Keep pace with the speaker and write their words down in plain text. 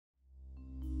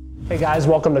Hey guys,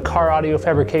 welcome to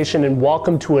CarAudioFabrication and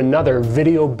welcome to another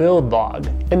video build log.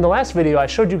 In the last video, I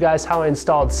showed you guys how I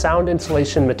installed sound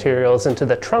insulation materials into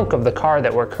the trunk of the car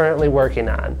that we're currently working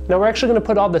on. Now we're actually going to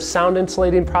put all the sound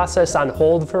insulating process on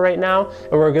hold for right now,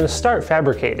 and we're going to start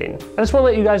fabricating. I just want to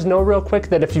let you guys know real quick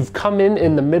that if you've come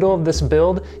in the middle of this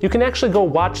build, you can actually go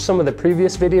watch some of the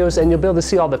previous videos and you'll be able to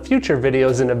see all the future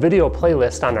videos in a video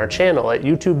playlist on our channel at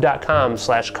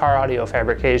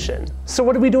youtube.com/CarAudioFabrication. So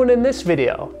what are we doing in this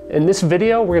video? In this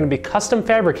video, we're going to be custom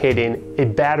fabricating a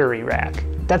battery rack.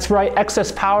 That's right,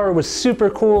 XS Power was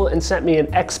super cool and sent me an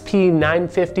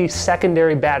XP950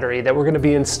 secondary battery that we're going to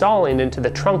be installing into the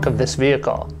trunk of this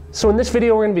vehicle. So in this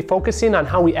video, we're going to be focusing on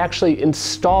how we actually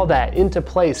install that into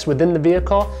place within the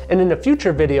vehicle, and in a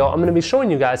future video, I'm going to be showing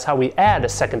you guys how we add a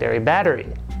secondary battery.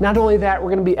 Not only that,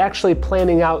 we're going to be actually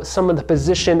planning out some of the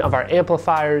position of our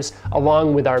amplifiers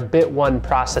along with our Bit One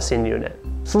processing unit.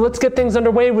 So let's get things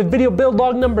underway with video build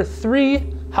log number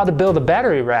 3, how to build a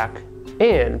battery rack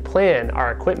and plan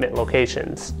our equipment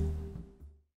locations.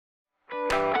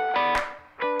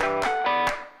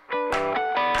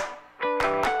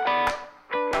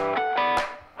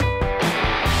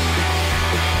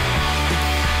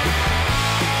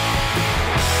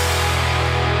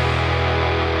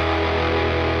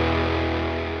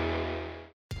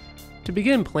 To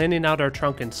begin planning out our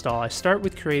trunk install, I start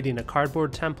with creating a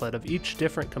cardboard template of each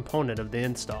different component of the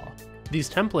install. These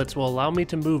templates will allow me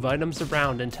to move items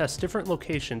around and test different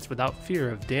locations without fear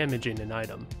of damaging an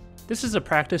item. This is a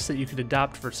practice that you could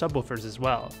adopt for subwoofers as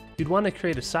well. You'd want to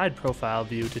create a side profile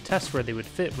view to test where they would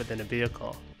fit within a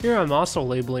vehicle. Here I'm also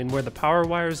labeling where the power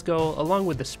wires go along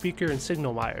with the speaker and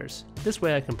signal wires. This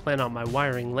way I can plan out my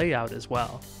wiring layout as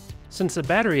well. Since the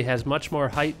battery has much more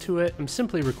height to it, I'm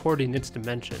simply recording its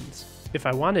dimensions. If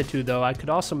I wanted to though, I could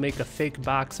also make a fake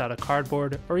box out of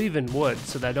cardboard or even wood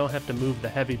so that I don't have to move the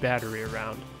heavy battery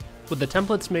around. With the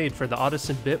templates made for the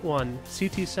Audison Bit One,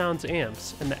 CT Sounds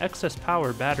amps, and the XS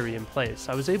Power battery in place,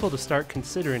 I was able to start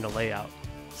considering a layout.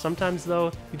 Sometimes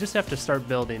though, you just have to start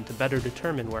building to better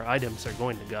determine where items are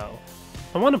going to go.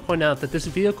 I want to point out that this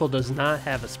vehicle does not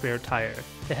have a spare tire.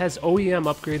 It has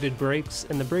OEM upgraded brakes,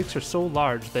 and the brakes are so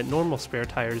large that normal spare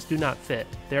tires do not fit,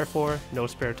 therefore no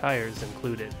spare tires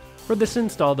included. For this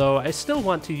install though, I still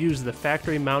want to use the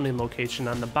factory mounting location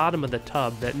on the bottom of the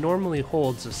tub that normally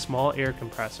holds a small air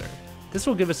compressor. This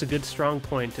will give us a good strong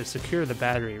point to secure the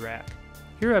battery rack.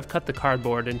 Here I've cut the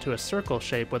cardboard into a circle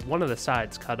shape with one of the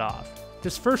sides cut off.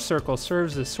 This first circle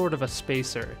serves as sort of a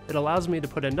spacer. It allows me to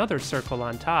put another circle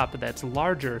on top that's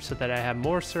larger so that I have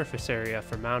more surface area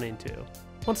for mounting to.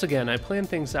 Once again, I plan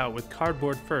things out with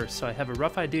cardboard first so I have a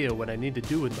rough idea what I need to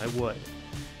do with my wood.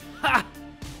 Ha!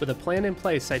 With a plan in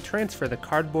place, I transfer the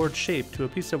cardboard shape to a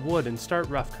piece of wood and start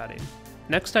rough cutting.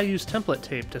 Next, I use template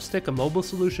tape to stick a Mobile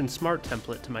Solution Smart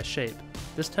template to my shape.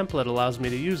 This template allows me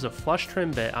to use a flush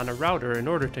trim bit on a router in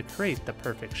order to create the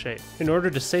perfect shape. In order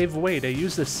to save weight, I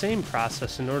use the same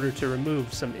process in order to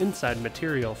remove some inside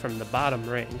material from the bottom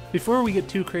ring. Before we get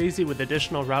too crazy with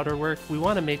additional router work, we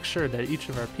want to make sure that each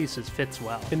of our pieces fits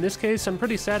well. In this case, I'm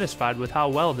pretty satisfied with how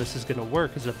well this is going to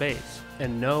work as a base.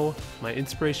 And no, my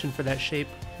inspiration for that shape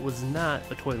was not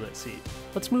a toilet seat.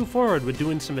 Let's move forward with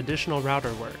doing some additional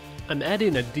router work. I'm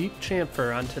adding a deep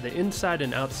chamfer onto the inside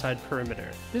and outside perimeter.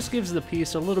 This gives the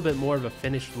piece a little bit more of a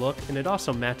finished look, and it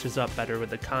also matches up better with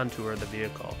the contour of the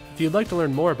vehicle. If you'd like to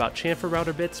learn more about chamfer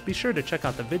router bits, be sure to check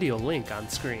out the video link on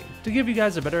screen. To give you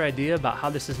guys a better idea about how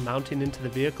this is mounting into the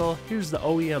vehicle, here's the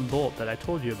OEM bolt that I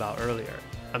told you about earlier.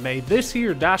 I made this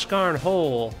here dashgarn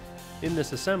hole in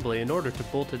this assembly in order to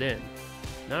bolt it in.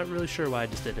 Not really sure why I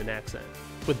just did an accent.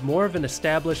 With more of an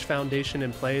established foundation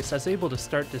in place, I was able to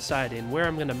start deciding where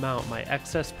I'm going to mount my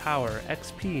XS Power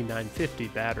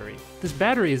XP950 battery. This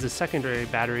battery is a secondary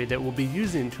battery that we'll be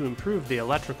using to improve the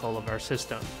electrical of our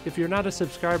system. If you're not a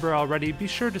subscriber already, be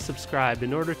sure to subscribe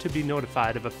in order to be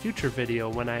notified of a future video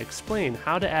when I explain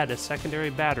how to add a secondary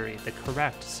battery the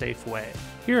correct, safe way.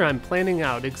 Here I'm planning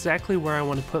out exactly where I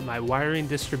want to put my wiring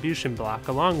distribution block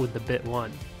along with the Bit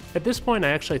One. At this point,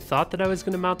 I actually thought that I was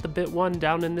going to mount the Bit One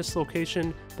down in this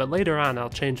location, but later on I'll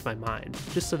change my mind,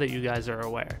 just so that you guys are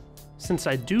aware. Since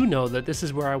I do know that this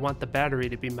is where I want the battery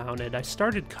to be mounted, I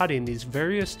started cutting these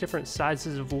various different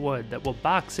sizes of wood that will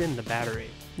box in the battery.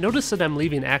 Notice that I'm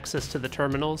leaving access to the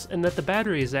terminals and that the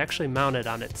battery is actually mounted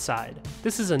on its side.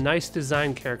 This is a nice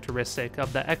design characteristic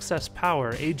of the XS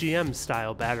Power AGM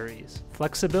style batteries.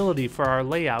 Flexibility for our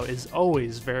layout is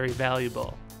always very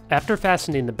valuable. After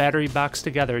fastening the battery box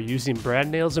together using brad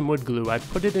nails and wood glue, I've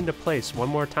put it into place one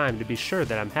more time to be sure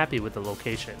that I'm happy with the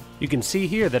location. You can see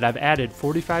here that I've added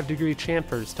 45-degree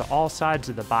chamfers to all sides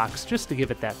of the box just to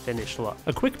give it that finished look.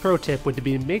 A quick pro tip would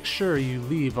be make sure you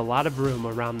leave a lot of room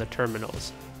around the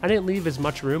terminals. I didn't leave as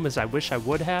much room as I wish I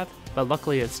would have, but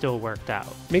luckily it still worked out.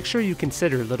 Make sure you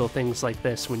consider little things like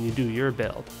this when you do your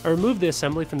build. I removed the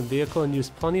assembly from the vehicle and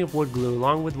used plenty of wood glue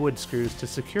along with wood screws to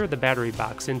secure the battery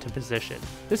box into position.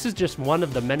 This is just one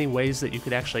of the many ways that you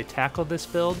could actually tackle this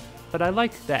build, but I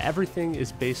like that everything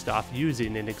is based off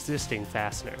using an existing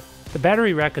fastener. The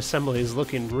battery rack assembly is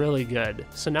looking really good,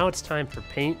 so now it's time for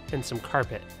paint and some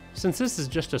carpet. Since this is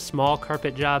just a small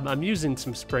carpet job, I'm using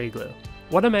some spray glue.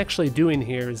 What I'm actually doing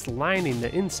here is lining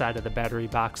the inside of the battery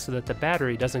box so that the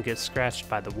battery doesn't get scratched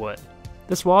by the wood.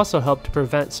 This will also help to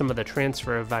prevent some of the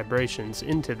transfer of vibrations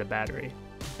into the battery.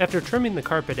 After trimming the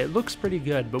carpet, it looks pretty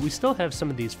good, but we still have some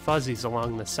of these fuzzies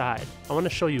along the side. I want to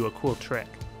show you a cool trick.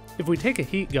 If we take a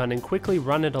heat gun and quickly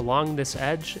run it along this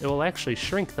edge, it will actually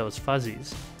shrink those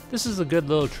fuzzies. This is a good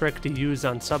little trick to use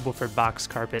on subwoofer box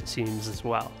carpet seams as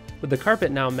well. With the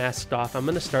carpet now masked off, I'm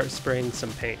going to start spraying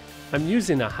some paint. I'm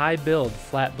using a high build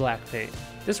flat black paint.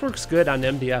 This works good on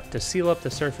MDF to seal up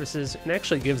the surfaces and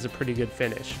actually gives a pretty good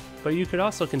finish, but you could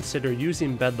also consider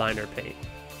using bed liner paint.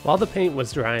 While the paint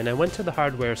was drying, I went to the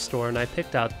hardware store and I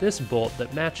picked out this bolt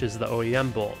that matches the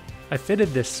OEM bolt. I fitted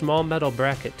this small metal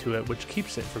bracket to it which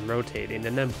keeps it from rotating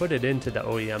and then put it into the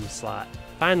OEM slot.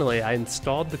 Finally, I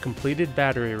installed the completed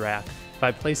battery rack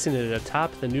by placing it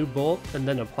atop the new bolt and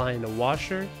then applying a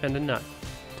washer and a nut.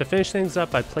 To finish things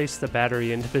up, I placed the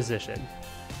battery into position.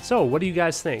 So what do you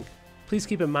guys think? Please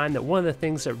keep in mind that one of the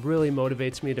things that really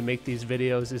motivates me to make these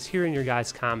videos is hearing your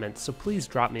guys' comments, so please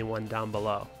drop me one down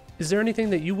below. Is there anything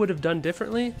that you would have done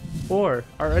differently? Or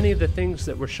are any of the things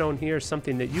that were shown here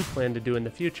something that you plan to do in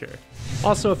the future?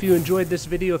 Also, if you enjoyed this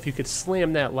video, if you could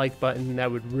slam that like button,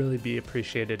 that would really be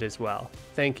appreciated as well.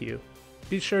 Thank you.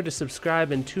 Be sure to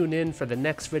subscribe and tune in for the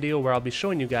next video where I'll be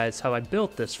showing you guys how I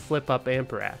built this flip-up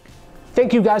amp rack.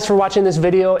 Thank you guys for watching this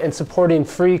video and supporting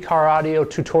free car audio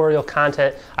tutorial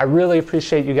content. I really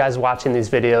appreciate you guys watching these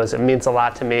videos. It means a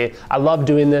lot to me. I love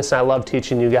doing this and I love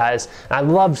teaching you guys. And I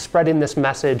love spreading this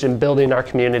message and building our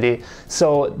community.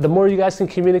 So the more you guys can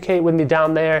communicate with me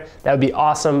down there, that would be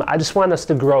awesome. I just want us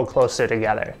to grow closer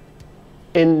together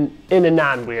in a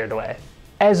non-weird way.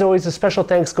 As always, a special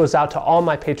thanks goes out to all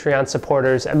my Patreon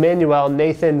supporters: Emmanuel,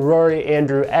 Nathan, Rory,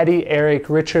 Andrew, Eddie,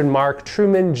 Eric, Richard, Mark,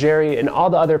 Truman, Jerry, and all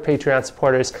the other Patreon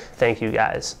supporters. Thank you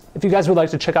guys. If you guys would like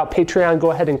to check out Patreon,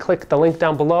 go ahead and click the link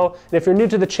down below. And if you're new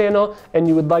to the channel and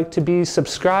you would like to be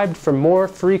subscribed for more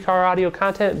free car audio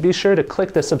content, be sure to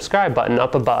click the subscribe button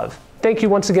up above. Thank you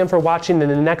once again for watching. In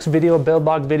the next video, build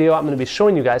log video, I'm going to be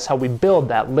showing you guys how we build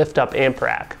that lift up amp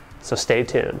rack. So stay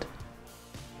tuned.